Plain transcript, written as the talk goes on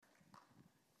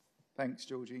Thanks,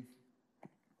 Georgie.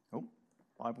 Oh,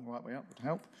 Bible right way up would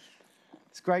help.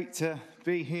 It's great to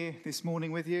be here this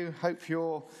morning with you. Hope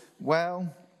you're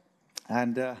well.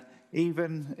 And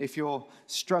even if you're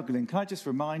struggling, can I just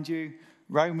remind you,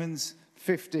 Romans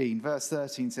 15, verse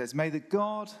 13 says, "May the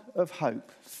God of hope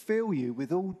fill you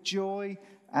with all joy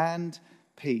and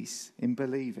peace in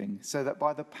believing, so that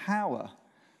by the power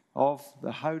of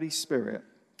the Holy Spirit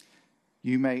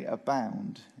you may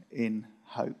abound in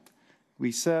hope."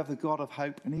 We serve the God of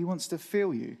hope, and he wants to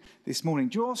fill you this morning.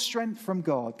 Draw strength from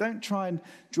God. Don't try and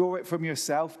draw it from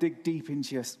yourself. Dig deep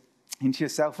into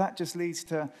yourself. That just leads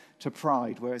to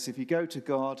pride, whereas if you go to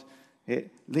God,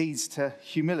 it leads to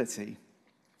humility.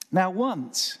 Now,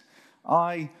 once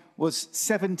I was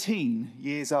 17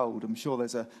 years old. I'm sure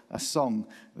there's a song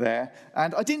there.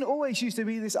 And I didn't always used to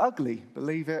be this ugly,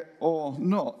 believe it or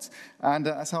not. And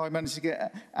that's how I managed to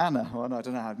get Anna. Well, no, I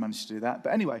don't know how I managed to do that.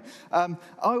 But anyway,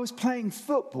 I was playing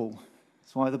football.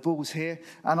 That's why the ball's here.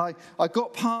 And I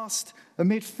got past the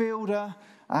midfielder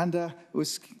and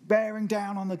was bearing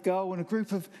down on the goal. And a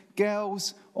group of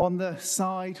girls on the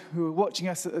side who were watching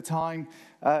us at the time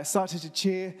started to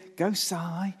cheer, "Go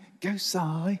Si, go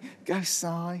Si, go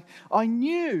Si." I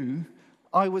knew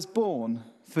I was born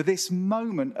for this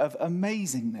moment of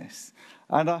amazingness.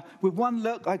 And with one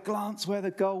look, I glanced where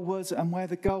the goal was and where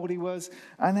the goalie was.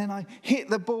 And then I hit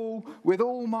the ball with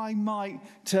all my might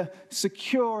to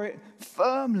secure it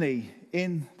firmly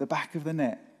in the back of the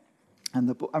net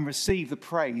and receive the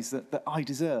praise that I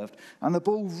deserved. And the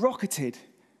ball rocketed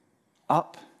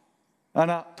up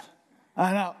and up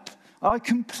and up. I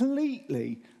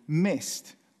completely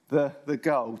missed the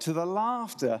goal, to the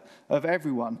laughter of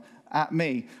everyone at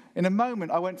me. In a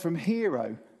moment, I went from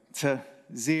hero to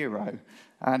zero,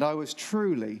 and I was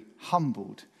truly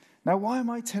humbled. Now, why am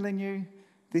I telling you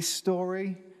this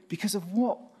story? Because of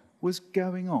what was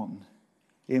going on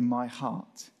in my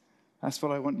heart. That's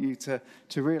what I want you to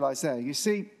realize there. You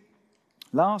see,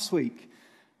 last week,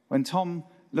 when Tom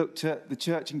looked at the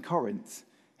church in Corinth,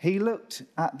 he looked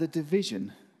at the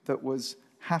division that was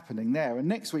happening there. And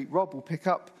next week, Rob will pick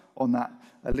up on that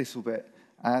a little bit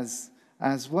as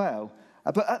well.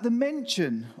 But at the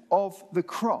mention of the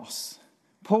cross,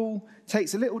 Paul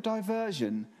takes a little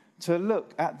diversion to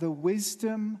look at the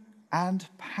wisdom and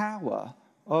power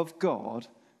of God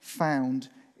found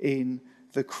in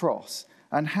the cross,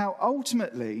 and how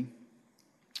ultimately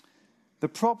the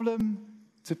problem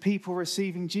to people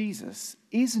receiving Jesus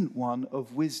isn't one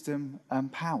of wisdom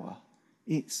and power.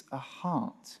 It's a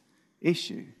heart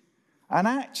issue. And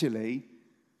actually,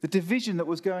 the division that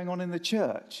was going on in the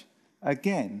church,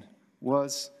 again,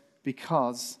 was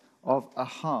because of a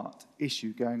heart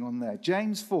issue going on there.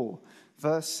 James 4,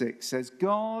 verse 6 says,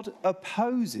 God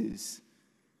opposes,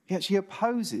 he actually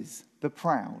opposes the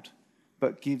proud,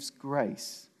 but gives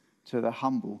grace to the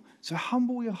humble. So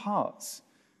humble your hearts,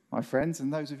 my friends,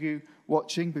 and those of you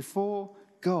watching, before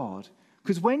God.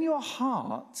 Because when your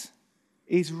heart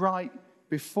is right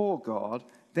before God,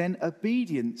 then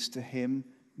obedience to him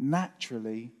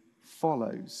naturally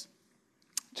follows.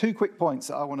 Two quick points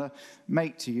that I want to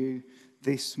make to you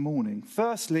this morning.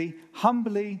 Firstly,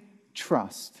 humbly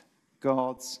trust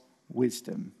God's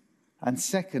wisdom. And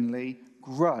secondly,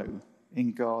 grow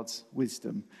in God's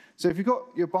wisdom. So if you've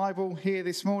got your Bible here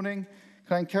this morning,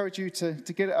 can I encourage you to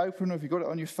get it open, or if you've got it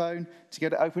on your phone, to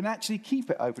get it open. Actually, keep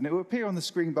it open. It will appear on the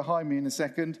screen behind me in a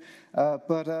second.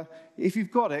 But if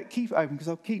you've got it, keep it open, because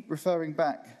I'll keep referring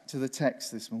back to the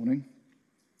text this morning.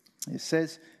 It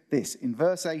says this in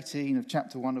verse 18 of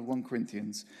chapter 1 of 1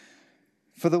 Corinthians.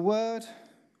 For the word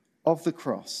of the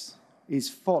cross is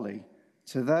folly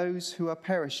to those who are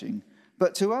perishing,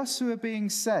 but to us who are being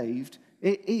saved,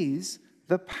 it is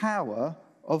the power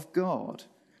of God.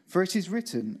 For it is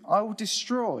written, I will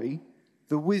destroy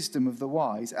the wisdom of the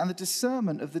wise, and the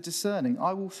discernment of the discerning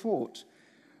I will thwart.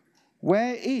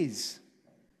 Where is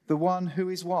the one who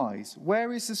is wise?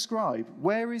 Where is the scribe?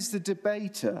 Where is the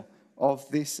debater of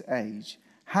this age?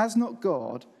 Has not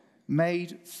God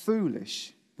made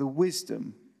foolish the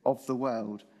wisdom of the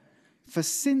world? For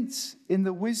since in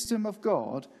the wisdom of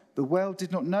God, the world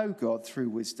did not know God through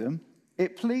wisdom,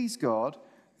 it pleased God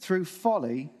through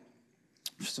the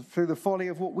folly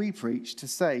of what we preach to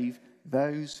save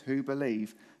those who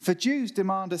believe. For Jews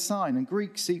demand a sign and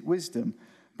Greeks seek wisdom,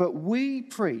 but we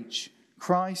preach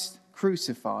Christ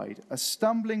crucified, a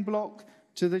stumbling block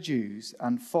to the Jews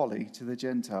and folly to the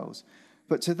Gentiles.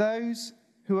 But to those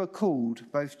who are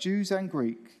called, both Jews and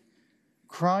Greek,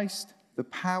 Christ, the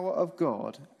power of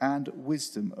God and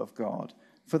wisdom of God.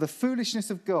 For the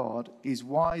foolishness of God is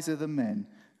wiser than men,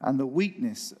 and the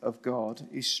weakness of God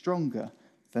is stronger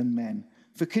than men.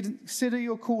 For consider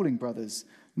your calling, brothers.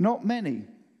 Not many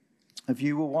of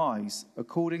you were wise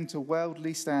according to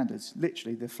worldly standards,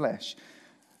 literally the flesh.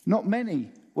 Not many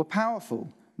were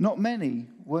powerful. Not many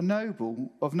were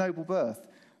of noble birth.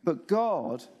 But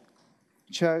God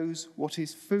chose what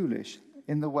is foolish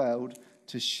in the world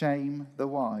to shame the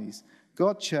wise.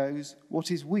 God chose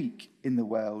what is weak in the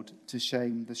world to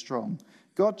shame the strong.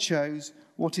 God chose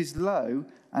what is low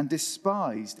and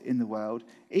despised in the world,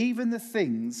 even the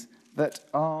things that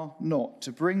are not,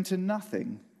 to bring to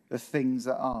nothing the things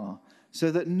that are,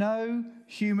 so that no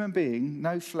human being,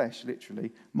 no flesh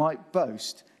literally, might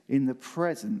boast in the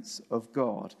presence of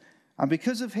God. And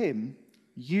because of him,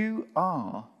 you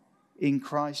are in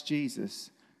Christ Jesus,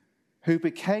 who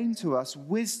became to us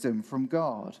wisdom from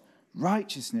God,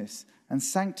 righteousness and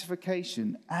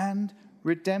sanctification and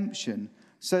redemption,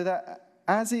 so that,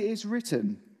 as it is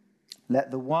written,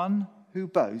 let the one who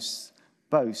boasts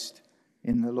boast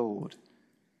in the Lord.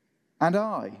 And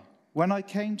I, when I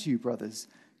came to you, brothers,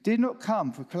 did not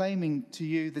come proclaiming to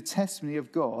you the testimony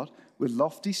of God with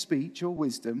lofty speech or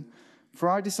wisdom, for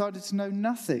I decided to know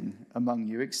nothing among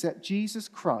you except Jesus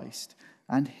Christ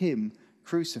and him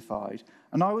crucified.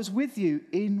 And I was with you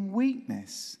in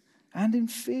weakness and in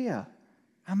fear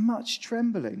and much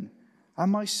trembling.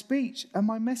 And my speech and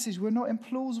my message were not in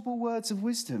plausible words of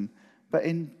wisdom, but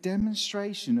in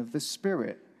demonstration of the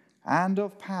Spirit and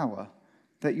of power,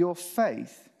 that your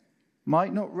faith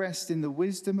might not rest in the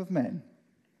wisdom of men,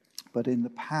 but in the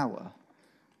power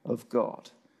of God.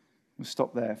 We'll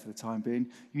stop there for the time being.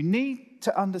 You need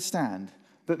to understand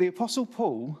that the Apostle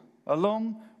Paul,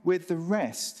 along with the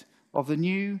rest of the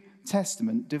New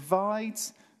Testament,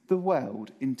 divides the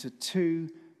world into two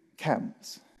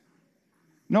camps.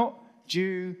 Not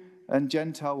Jew and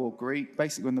Gentile or Greek.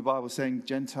 Basically, when the Bible is saying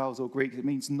Gentiles or Greek, it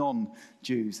means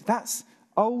non-Jews. That's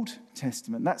Old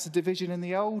Testament. That's a division in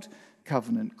the Old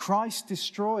Covenant. Christ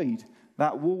destroyed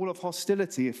that wall of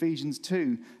hostility, Ephesians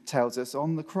 2 tells us,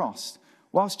 on the cross.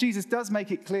 Whilst Jesus does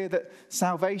make it clear that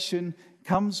salvation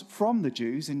comes from the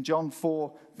Jews in John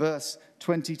 4, verse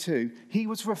 22, he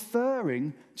was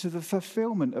referring to the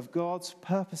fulfillment of God's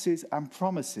purposes and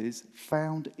promises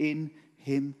found in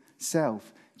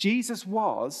himself. Jesus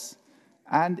was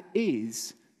and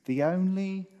is the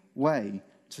only way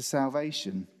to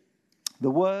salvation. The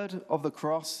word of the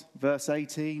cross, verse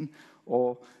 18,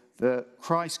 or the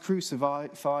Christ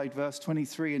crucified, verse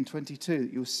 23 and 22,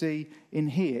 that you'll see in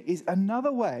here, is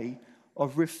another way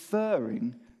of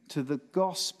referring to the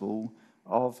gospel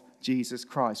of Jesus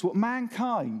Christ. What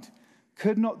mankind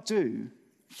could not do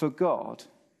for God,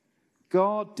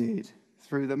 God did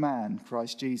through the man,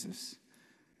 Christ Jesus.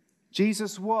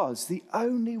 Jesus was the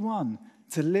only one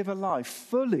to live a life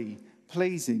fully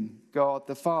pleasing God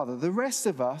the Father. The rest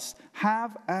of us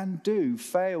have and do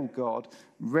fail God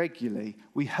regularly.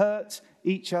 We hurt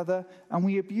each other and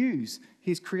we abuse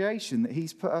his creation that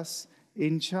he's put us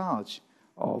in charge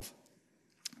of.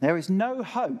 There is no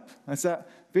hope, as that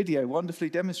video wonderfully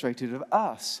demonstrated, of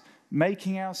us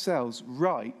making ourselves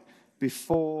right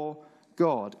before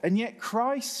God. And yet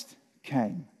Christ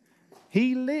came.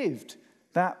 He lived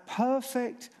that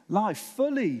perfect life,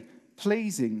 fully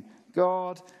pleasing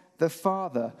God the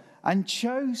Father, and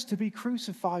chose to be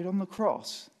crucified on the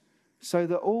cross so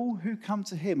that all who come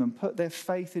to him and put their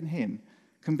faith in him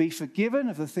can be forgiven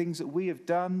of the things that we have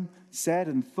done, said,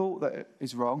 and thought that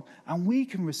is wrong, and we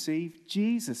can receive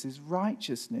Jesus'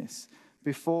 righteousness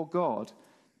before God.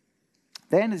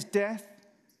 Then, as death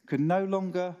could no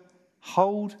longer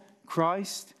hold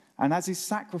Christ, and as his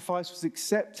sacrifice was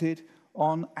accepted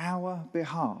on our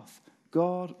behalf,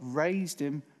 God raised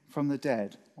him from the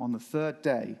dead on the third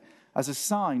day as a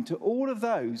sign to all of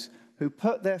those who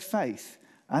put their faith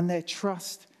and their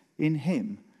trust in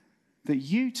him, that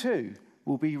you too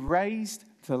will be raised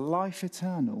to life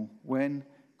eternal when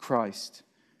Christ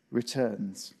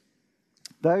returns.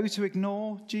 Those who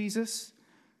ignore Jesus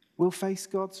will face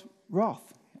God's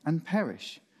wrath and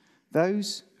perish.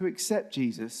 Those who accept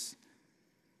Jesus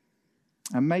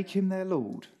and make him their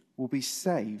Lord will be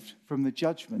saved from the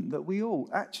judgment that we all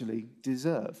actually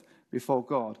deserve before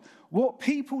God. What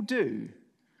people do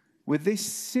with this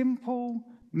simple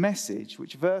message,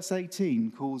 which verse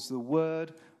 18 calls the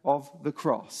word of the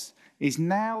cross, is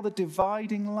now the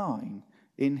dividing line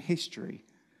in history.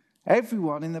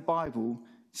 Everyone in the Bible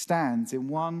stands in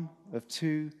one of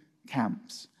two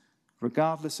camps,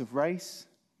 regardless of race,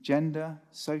 gender,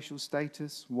 social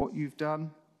status, what you've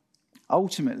done.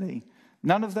 Ultimately,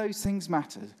 none of those things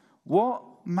matter. What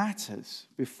matters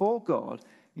before God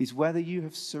is whether you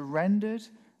have surrendered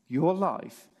your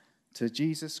life to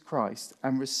Jesus Christ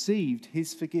and received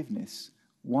his forgiveness,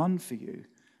 won for you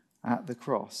at the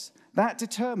cross. That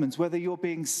determines whether you're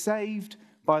being saved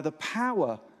by the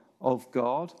power of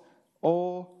God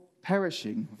or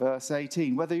perishing. Verse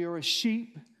 18, whether you're a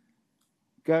sheep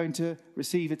going to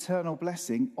receive eternal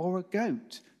blessing or a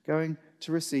goat going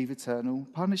to receive eternal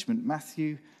punishment.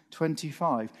 Matthew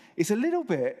 25. It's a little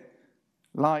bit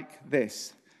like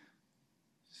this.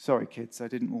 Sorry, kids, I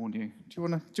didn't warn you. Do you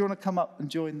want to come up and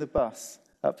join the bus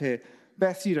up here?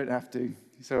 Beth, you don't have to.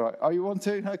 It's all right. Oh, you want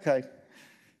to? Okay.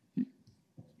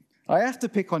 I have to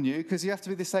pick on you because you have to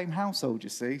be the same household, you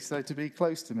see, so to be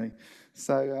close to me.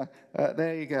 So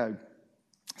there you go.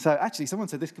 So actually, someone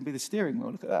said this can be the steering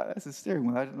wheel. Look at that. That's a steering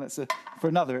wheel. That's for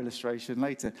another illustration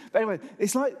later. But anyway,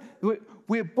 it's like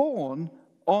we're born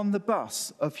on the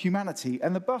bus of humanity.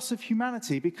 And the bus of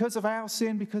humanity, because of our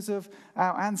sin, because of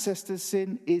our ancestors'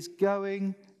 sin, is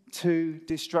going to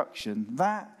destruction.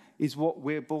 That is what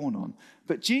we're born on.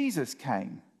 But Jesus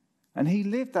came, and he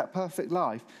lived that perfect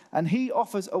life, and he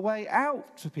offers a way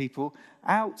out to people,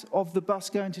 out of the bus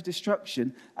going to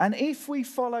destruction. And if we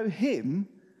follow him,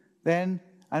 then,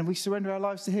 and we surrender our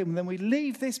lives to him, then we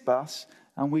leave this bus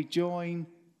and we join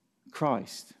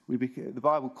Christ. The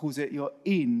Bible calls it you're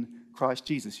in Christ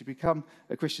Jesus. You become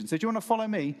a Christian. So do you want to follow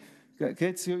me,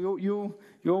 kids?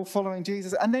 You're following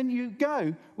Jesus. And then you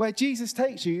go where Jesus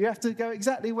takes you. You have to go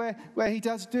exactly where he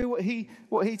does, do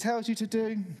what he tells you to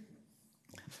do.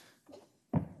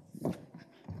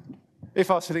 If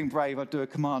I was feeling brave, I'd do a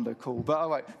commando call. But I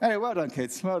won't. Anyway, well done,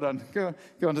 kids. Well done. Go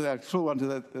under there, crawl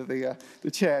under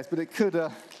the chairs. But it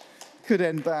could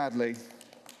end badly.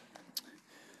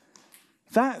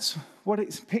 That's what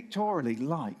it's pictorially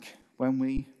like when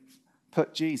we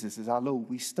put Jesus as our Lord.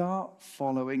 We start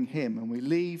following him and we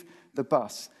leave the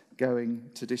bus going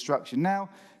to destruction. Now,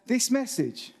 this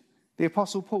message, the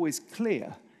Apostle Paul is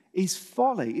clear, is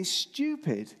folly, is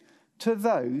stupid to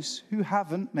those who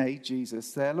haven't made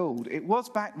Jesus their Lord. It was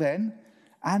back then,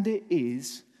 and it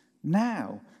is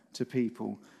now to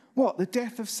people. What, the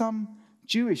death of some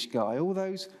Jewish guy all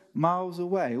those miles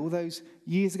away, all those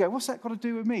years ago? What's that got to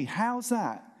do with me? How's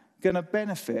that going to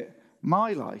benefit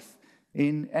my life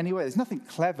in any way? There's nothing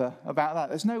clever about that.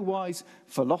 There's no wise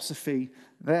philosophy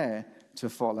there to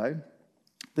follow.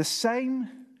 The same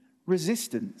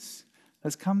resistance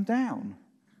has come down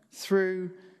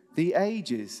through the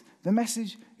ages. The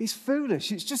message is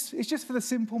foolish. It's just for the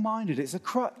simple-minded. It's a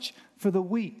crutch for the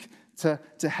weak to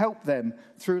help them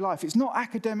through life. It's not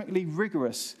academically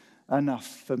rigorous enough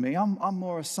for me. I'm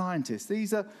more a scientist.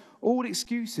 These are all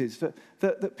excuses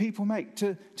that people make.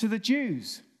 To the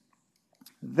Jews,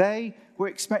 they were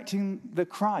expecting the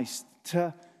Christ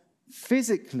to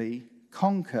physically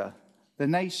conquer the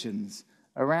nations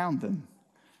around them.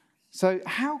 So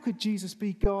how could Jesus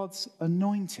be God's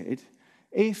anointed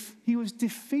if he was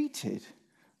defeated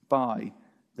by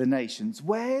the nations?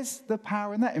 Where's the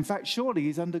power in that? In fact, surely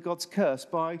he's under God's curse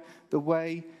by the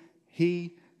way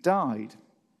he died.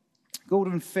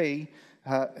 Gordon Fee,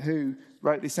 who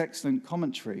wrote this excellent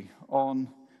commentary on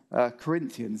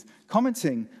Corinthians,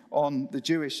 commenting on the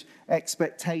Jewish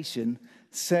expectation,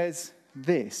 says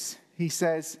this. He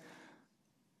says,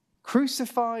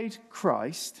 crucified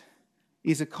Christ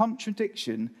is a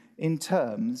contradiction in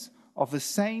terms of the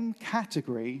same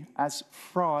category as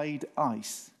fried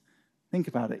ice. Think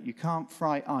about it. You can't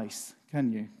fry ice,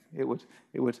 can you?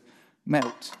 It would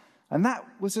melt. And that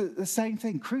was the same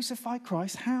thing. Crucified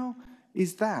Christ, how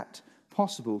is that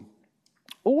possible?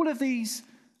 All of these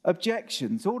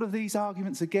objections, all of these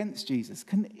arguments against Jesus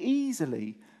can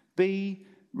easily be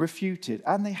refuted,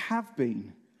 and they have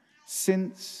been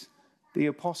since the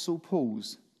Apostle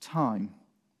Paul's time.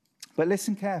 But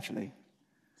listen carefully.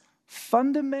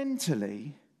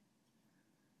 Fundamentally,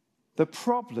 the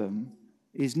problem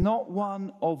is not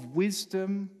one of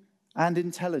wisdom and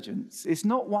intelligence. It's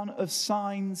not one of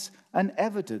signs and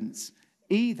evidence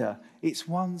either. It's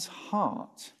one's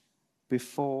heart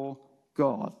before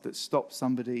God that stops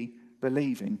somebody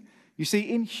believing. You see,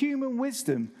 in human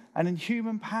wisdom and in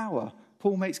human power,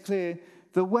 Paul makes clear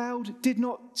the world did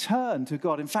not turn to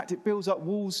God. In fact, it builds up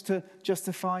walls to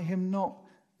justify him not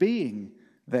being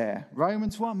there.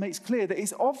 Romans 1 makes clear that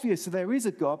it's obvious that there is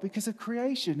a God because of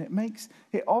creation. It makes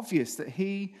it obvious that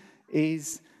he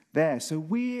is there. So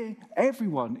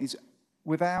everyone is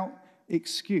without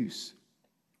excuse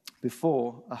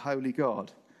before a holy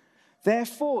God.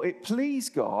 Therefore, it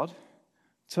pleased God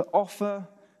to offer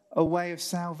a way of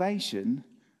salvation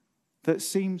that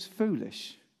seems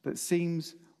foolish, that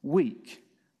seems weak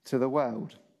to the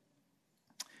world.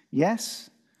 Yes,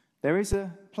 there is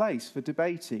a place for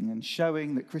debating and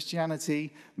showing that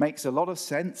Christianity makes a lot of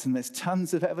sense, and there's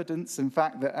tons of evidence, in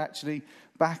fact, that actually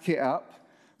back it up.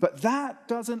 But that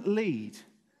doesn't lead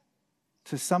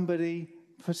to somebody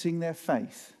putting their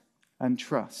faith and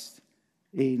trust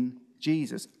in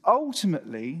Jesus.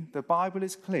 Ultimately, the Bible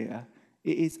is clear,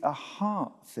 it is a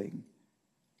heart thing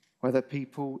whether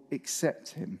people accept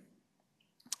him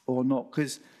or not.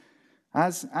 Because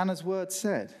as Anna's word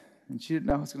said, and she didn't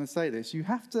know I was going to say this, you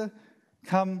have to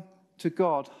come to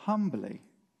God humbly,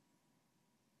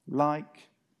 like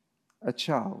a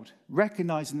child,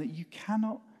 recognizing that you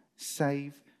cannot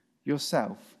save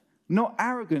yourself. Not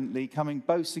arrogantly coming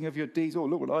boasting of your deeds. Oh,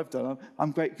 look what I've done.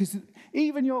 I'm great. Because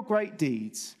even your great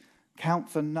deeds count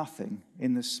for nothing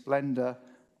in the splendor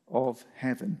of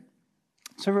heaven.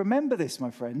 So remember this, my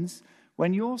friends,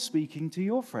 when you're speaking to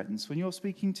your friends, when you're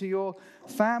speaking to your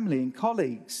family and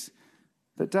colleagues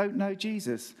that don't know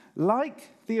Jesus. Like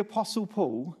the Apostle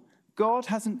Paul, God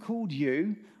hasn't called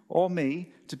you or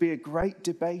me to be a great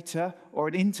debater or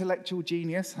an intellectual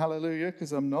genius. Hallelujah,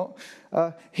 because I'm not.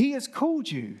 He has called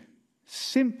you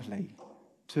simply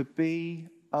to be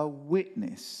a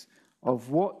witness of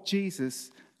what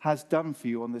Jesus has done for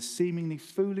you on the seemingly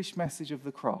foolish message of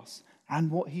the cross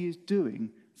and what he is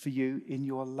doing for you in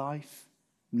your life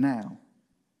now.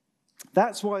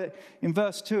 That's why in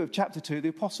verse 2 of chapter 2, the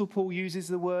Apostle Paul uses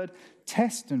the word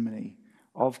testimony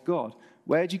of God.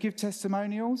 Where do you give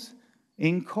testimonials?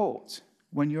 In court,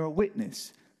 when you're a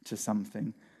witness to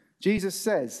something. Jesus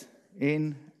says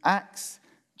in Acts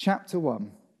chapter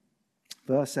 1,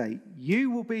 verse 8,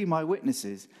 you will be my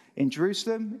witnesses in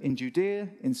Jerusalem, in Judea,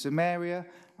 in Samaria,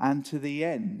 and to the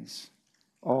ends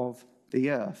of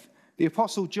the earth. The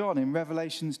Apostle John in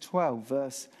Revelations 12,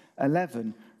 verse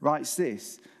 11, writes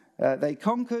this. They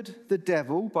conquered the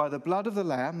devil by the blood of the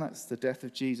Lamb, that's the death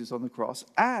of Jesus on the cross,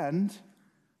 and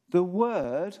the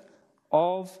word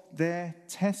of their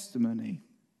testimony.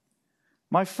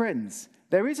 My friends,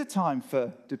 there is a time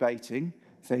for debating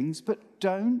things, but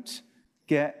don't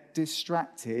get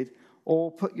distracted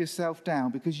or put yourself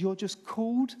down, because you're just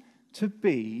called to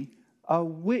be a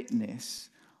witness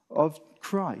of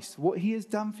Christ, what he has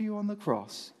done for you on the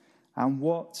cross and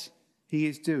what he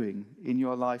is doing in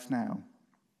your life now.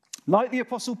 Like the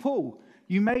Apostle Paul,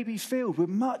 you may be filled with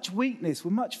much weakness,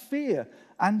 with much fear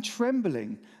and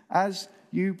trembling as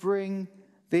you bring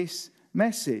this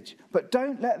message. But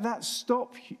don't let that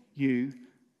stop you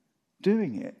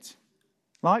doing it.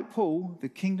 Like Paul, the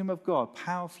kingdom of God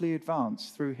powerfully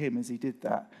advanced through him as he did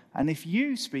that. And if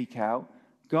you speak out,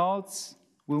 God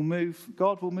will move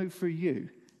through you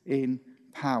in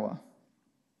power.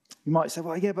 You might say,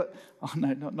 well, yeah, but oh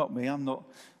no, not me. I'm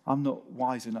not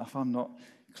wise enough. I'm not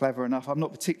clever enough. I'm not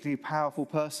a particularly powerful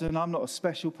person. I'm not a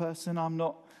special person. I'm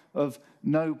not of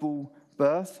noble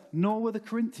birth, nor were the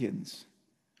Corinthians.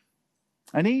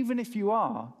 And even if you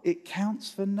are, it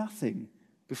counts for nothing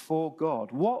before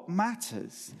God. What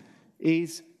matters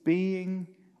is being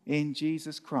in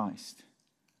Jesus Christ.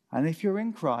 And if you're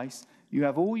in Christ, you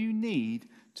have all you need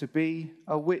to be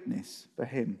a witness for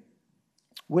him.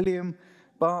 William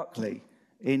Barclay,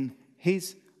 in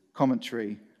his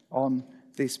commentary on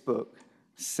this book,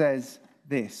 says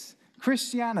this: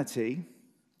 Christianity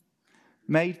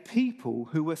made people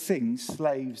who were things,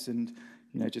 slaves and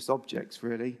just objects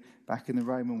really, back in the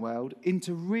Roman world,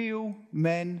 into real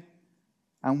men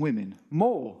and women,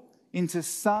 more into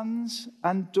sons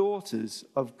and daughters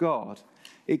of God.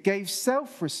 It gave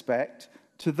self-respect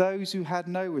to those who had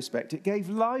no respect. It gave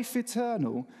life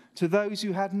eternal to those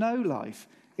who had no life.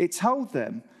 It told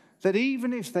them that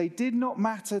even if they did not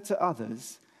matter to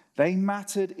others, they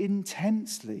mattered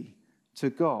intensely to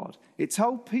God. It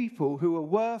told people who were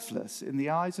worthless in the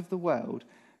eyes of the world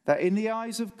that in the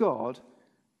eyes of God,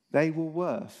 they were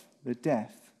worth the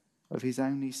death of his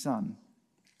only son.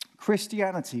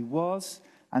 Christianity was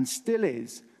and still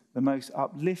is the most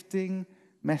uplifting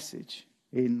message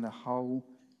in the whole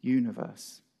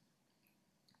universe.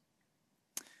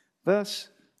 Verse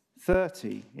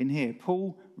 30 in here,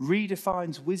 Paul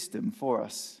redefines wisdom for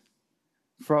us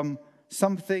from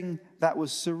something that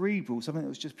was cerebral, something that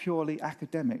was just purely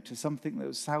academic, to something that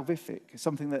was salvific,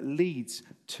 something that leads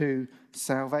to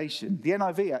salvation. The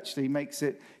NIV actually makes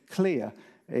it clear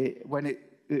when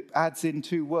it adds in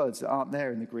two words that aren't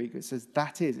there in the Greek. It says,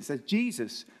 that is. It says,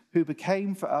 Jesus, who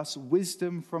became for us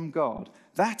wisdom from God.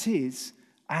 That is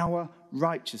our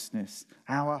righteousness,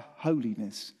 our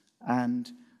holiness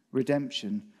and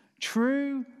redemption.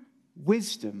 True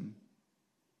wisdom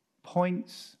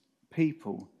points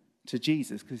people to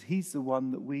Jesus because he's the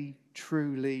one that we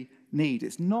truly need.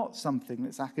 It's not something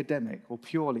that's academic or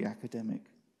purely academic.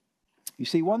 You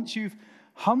see, once you've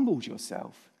humbled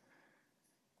yourself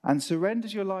and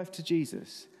surrendered your life to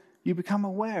Jesus, you become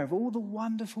aware of all the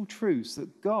wonderful truths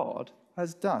that God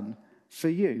has done for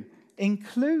you,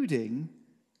 including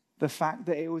the fact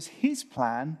that it was his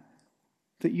plan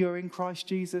that you're in Christ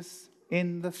Jesus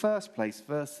in the first place.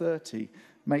 Verse 30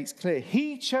 makes clear.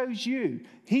 He chose you.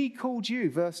 He called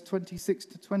you. Verse 26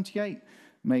 to 28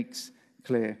 makes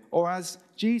clear. Or as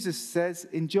Jesus says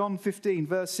in John 15,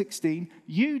 verse 16,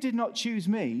 you did not choose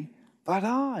me, but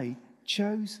I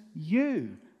chose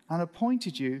you and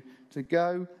appointed you to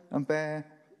go and bear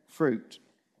fruit.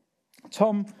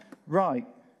 Tom Wright,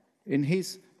 in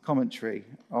his commentary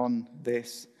on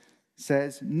this,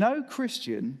 says, no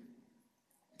Christian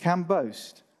can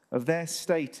boast of their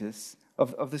status,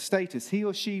 of the status he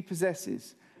or she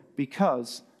possesses,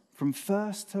 because from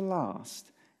first to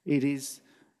last, it is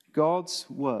God's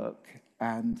work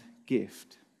and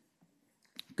gift.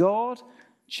 God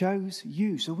chose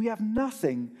you. So we have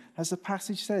nothing, as the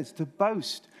passage says, to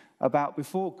boast about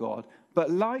before God.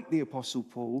 But like the Apostle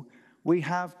Paul, we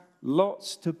have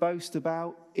lots to boast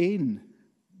about in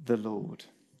the Lord.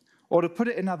 Or to put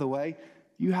it another way,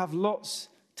 you have lots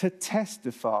to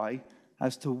testify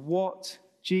as to what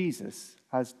Jesus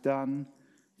has done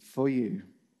for you.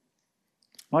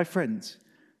 My friends,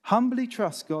 humbly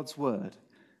trust God's word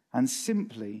and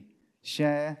simply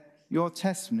share your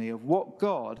testimony of what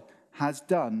God has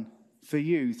done for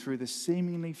you through the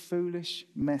seemingly foolish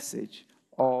message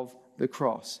of the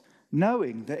cross,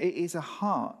 knowing that it is a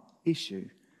heart issue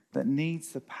that needs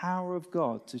the power of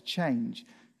God to change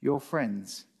your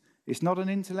friends. It's not an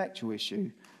intellectual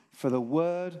issue, for the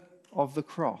word of the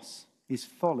cross is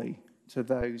folly to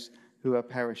those who are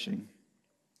perishing.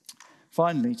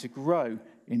 Finally, to grow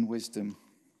in wisdom.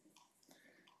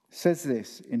 It says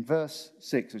this in verse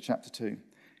 6 of chapter 2.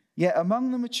 Yet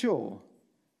among the mature,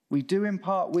 we do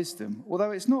impart wisdom,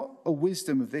 although it's not a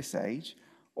wisdom of this age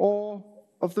or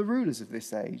of the rulers of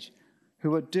this age,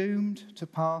 who are doomed to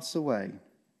pass away.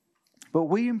 But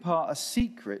we impart a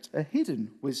secret, a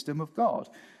hidden wisdom of God,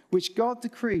 which God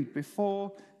decreed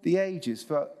before the ages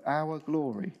for our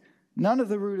glory. None of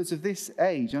the rulers of this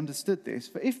age understood this,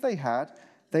 for if they had,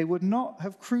 they would not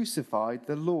have crucified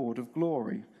the Lord of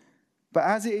glory. But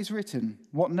as it is written,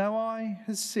 what no eye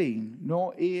has seen,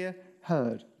 nor ear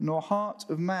heard, nor heart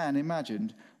of man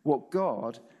imagined, what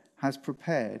God has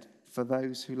prepared for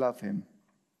those who love him.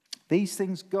 These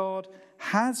things God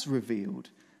has revealed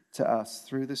to us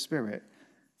through the Spirit.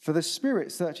 For the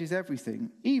Spirit searches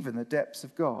everything, even the depths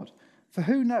of God. For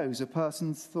who knows a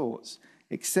person's thoughts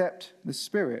except the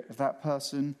spirit of that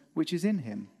person which is in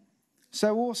him?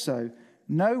 So also,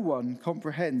 no one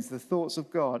comprehends the thoughts of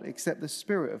God except the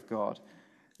Spirit of God.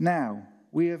 Now,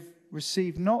 we have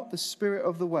received not the spirit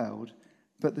of the world,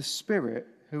 but the Spirit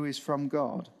who is from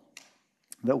God,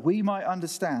 that we might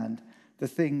understand the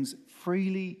things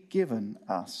freely given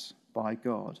us by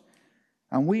God.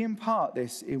 And we impart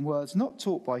this in words not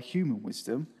taught by human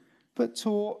wisdom, but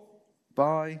taught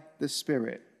by the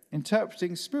Spirit,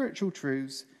 interpreting spiritual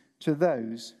truths to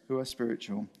those who are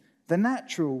spiritual. The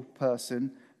natural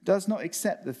person does not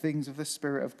accept the things of the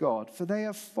Spirit of God, for they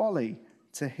are folly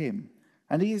to him,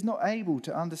 and he is not able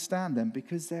to understand them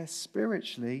because they're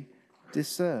spiritually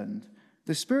discerned.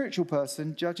 The spiritual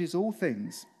person judges all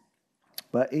things,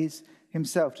 but is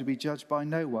himself to be judged by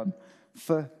no one.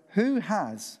 For who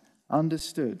has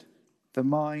understood the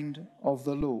mind of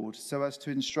the Lord so as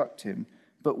to instruct him?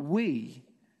 But we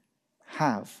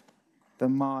have the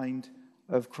mind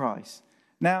of Christ.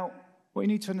 Now, what you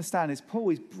need to understand is Paul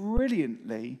is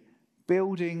brilliantly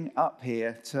building up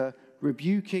here to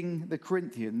rebuking the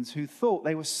Corinthians who thought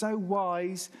they were so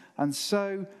wise and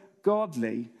so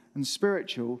godly and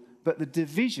spiritual, but the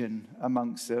division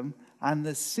amongst them and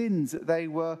the sins that they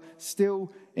were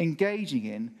still engaging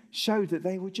in showed that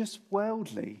they were just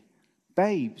worldly,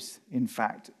 babes, in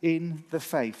fact, in the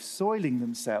faith, soiling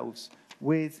themselves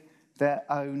with their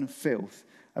own filth.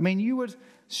 I mean, you would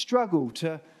struggle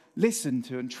to listen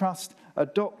to and trust a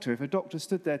doctor if a doctor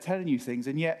stood there telling you things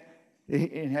and yet he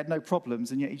had no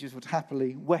problems, and yet he just would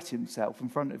happily wet himself in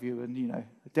front of you and,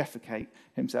 defecate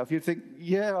himself. You'd think,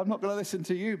 yeah, I'm not going to listen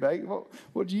to you, mate.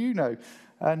 What do you know?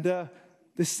 And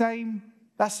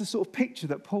that's the sort of picture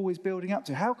that Paul is building up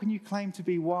to. How can you claim to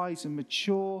be wise and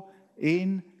mature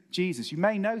in Jesus? You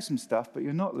may know some stuff, but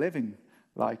you're not living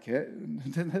like it.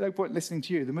 There's no point listening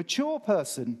to you. The mature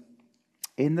person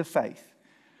in the faith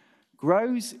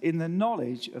grows in the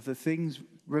knowledge of the things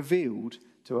revealed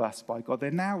to us by God. They're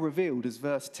now revealed, as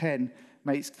verse 10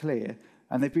 makes clear,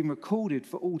 and they've been recorded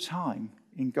for all time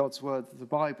in God's word, the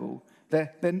Bible.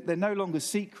 They're no longer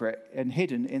secret and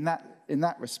hidden in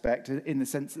that respect, in the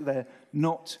sense that they're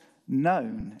not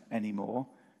known anymore.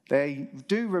 They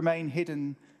do remain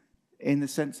hidden in the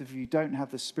sense of if you don't have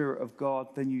the Spirit of God,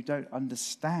 then you don't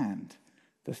understand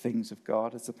the things of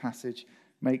God, as the passage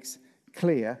makes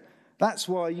clear. That's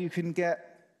why you can get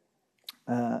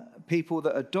people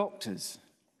that are doctors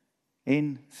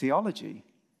in theology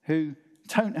who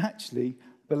don't actually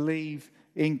believe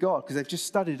in God because they've just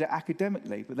studied it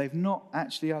academically, but they've not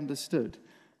actually understood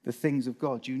the things of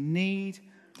God. You need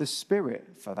the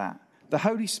Spirit for that. The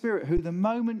Holy Spirit, who the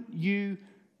moment you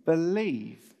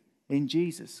believe in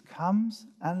Jesus comes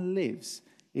and lives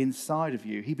inside of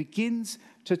you. He begins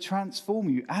to transform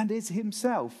you and is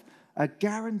himself a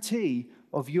guarantee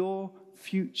of your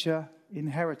future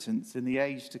inheritance in the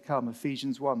age to come.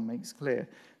 Ephesians 1 makes clear.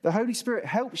 The Holy Spirit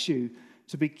helps you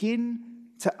to begin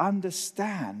to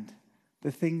understand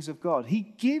the things of God. He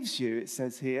gives you, it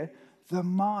says here, the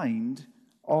mind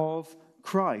of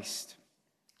Christ.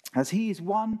 As he is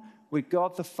one with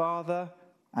God the Father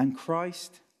and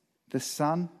Christ the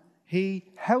Son, he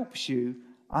helps you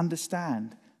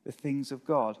understand the things of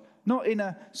God. Not in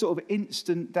a sort of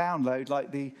instant download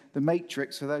like the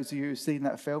Matrix, for those of you who've seen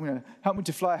that film. Help me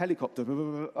to fly a helicopter.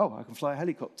 Oh, I can fly a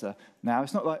helicopter now.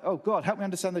 It's not like, oh, God, help me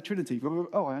understand the Trinity.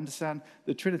 Oh, I understand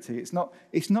the Trinity. It's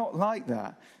not like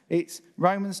that. It's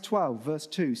Romans 12, verse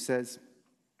 2 says,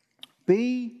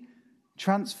 be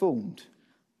transformed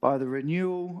by the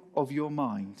renewal of your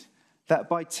mind, that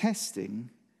by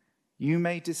testing you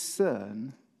may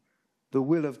discern the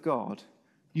will of God.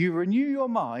 You renew your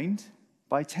mind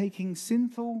by taking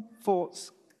sinful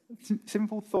thoughts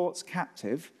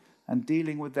captive and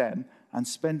dealing with them and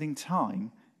spending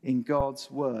time in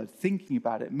God's word, thinking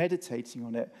about it, meditating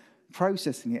on it,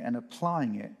 processing it and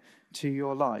applying it to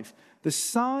your life. The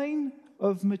sign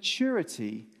of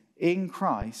maturity in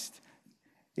Christ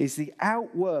is the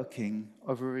outworking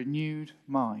of a renewed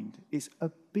mind. It's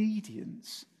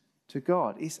obedience to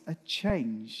God. It's a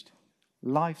changed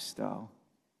lifestyle.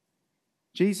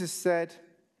 Jesus said,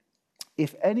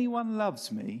 if anyone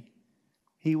loves me,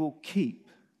 he will keep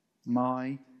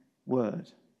my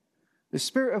word. The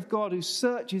Spirit of God who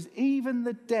searches even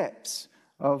the depths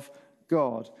of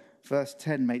God, verse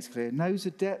 10 makes clear, knows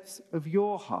the depths of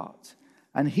your heart.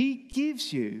 And he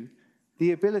gives you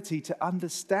the ability to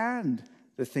understand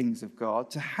the things of God,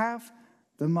 to have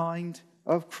the mind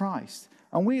of Christ.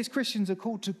 And we as Christians are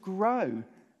called to grow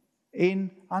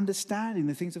in understanding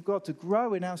the things of God, to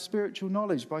grow in our spiritual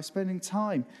knowledge by spending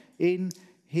time in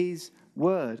his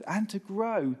word, and to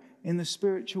grow in the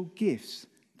spiritual gifts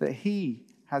that he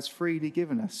has freely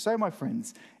given us. So, my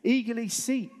friends, eagerly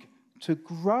seek to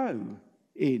grow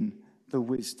in the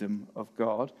wisdom of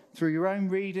God through your own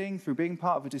reading, through being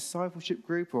part of a discipleship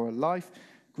group or a life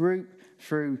group,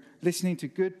 through listening to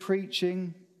good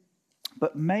preaching.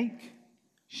 But make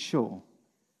sure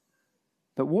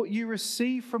that what you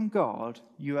receive from God,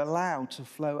 you allow to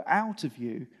flow out of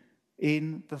you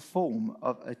in the form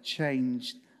of a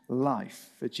changed life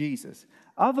for Jesus.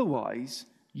 Otherwise,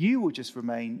 you will just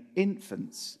remain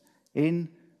infants in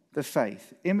the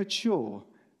faith, immature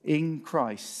in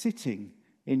Christ, sitting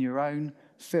in your own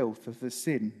filth of the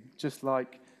sin, just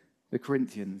like the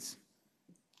Corinthians.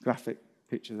 Graphic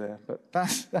picture there, but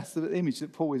that's the image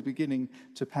that Paul is beginning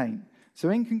to paint. So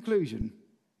in conclusion,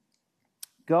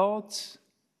 God's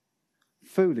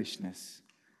foolishness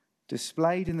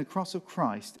displayed in the cross of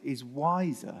Christ is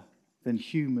wiser than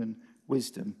human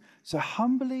wisdom. So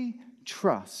humbly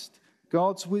trust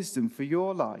God's wisdom for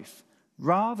your life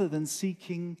rather than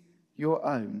seeking your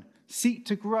own. Seek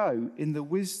to grow in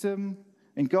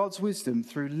God's wisdom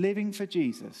through living for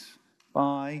Jesus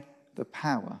by the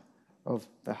power of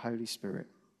the Holy Spirit.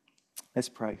 Let's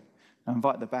pray. I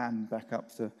invite the band back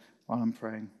up while I'm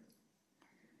praying.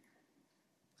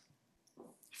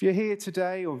 If you're here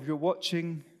today or if you're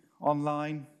watching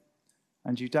online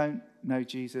and you don't know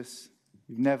Jesus,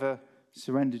 you've never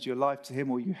surrendered your life to him,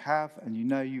 or you have and you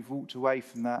know you've walked away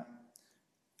from that,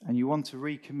 and you want to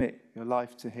recommit your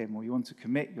life to him, or you want to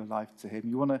commit your life to him,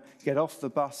 you want to get off the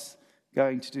bus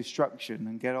going to destruction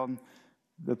and get on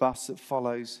the bus that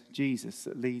follows Jesus,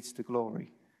 that leads to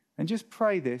glory, and just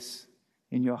pray this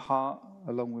in your heart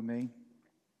along with me.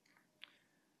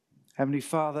 Heavenly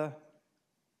Father,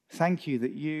 thank you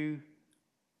that you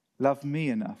love me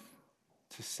enough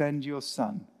to send your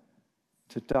Son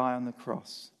to die on the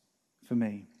cross for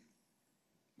me.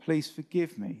 Please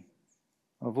forgive me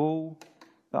of all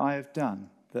that I have done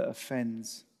that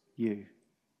offends you.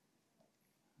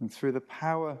 And through the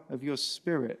power of your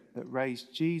Spirit that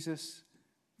raised Jesus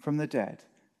from the dead,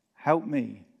 help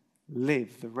me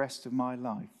live the rest of my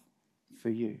life for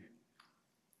you.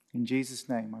 In Jesus'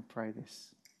 name I pray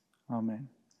this. Amen.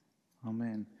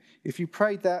 Amen. If you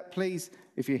prayed that, please,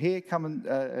 if you're here, come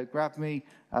and grab me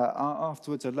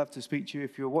afterwards. I'd love to speak to you.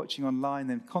 If you're watching online,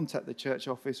 then contact the church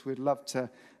office. We'd love to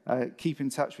keep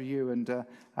in touch with you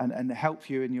and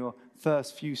help you in your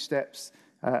first few steps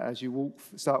as you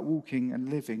start walking and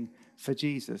living for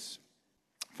Jesus.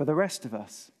 For the rest of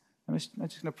us, I'm just going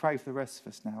to pray for the rest of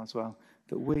us now as well,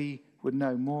 that we would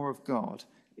know more of God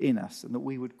in us and that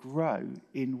we would grow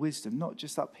in wisdom, not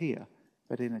just up here,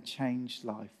 but in a changed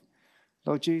life.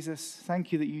 Lord Jesus,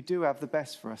 thank you that you do have the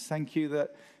best for us. Thank you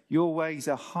that your ways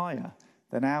are higher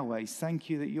than our ways. Thank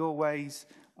you that your ways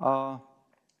are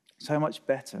so much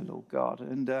better, Lord God.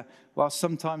 And while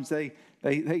sometimes they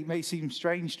may seem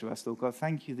strange to us, Lord God,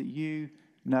 thank you that you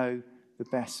know the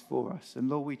best for us. And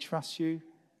Lord, we trust you.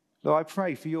 Lord, I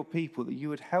pray for your people that you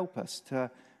would help us to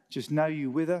just know you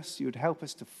with us. You would help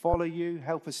us to follow you,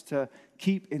 help us to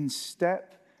keep in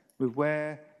step with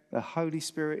where the Holy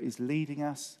Spirit is leading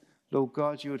us. Lord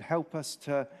God, you would help us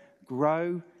to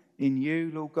grow in you,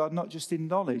 Lord God, not just in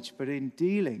knowledge, but in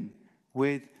dealing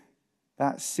with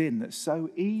that sin that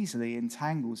so easily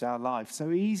entangles our life,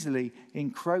 so easily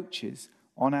encroaches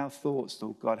on our thoughts,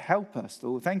 Lord God. Help us,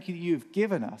 Lord. Thank you that you've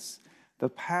given us the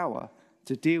power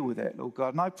to deal with it, Lord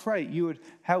God. And I pray you would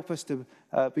help us to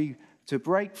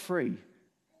break free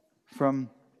from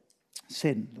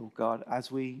sin, Lord God, as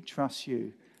we trust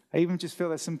you. I even just feel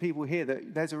there's some people here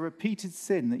that there's a repeated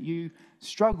sin that you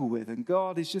struggle with, and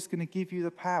God is just going to give you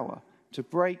the power to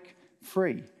break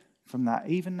free from that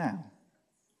even now.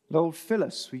 Lord, fill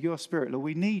us with your Spirit. Lord,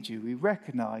 we need you. We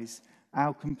recognize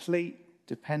our complete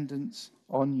dependence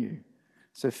on you.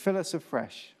 So fill us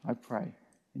afresh, I pray,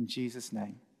 in Jesus'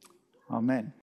 name. Amen.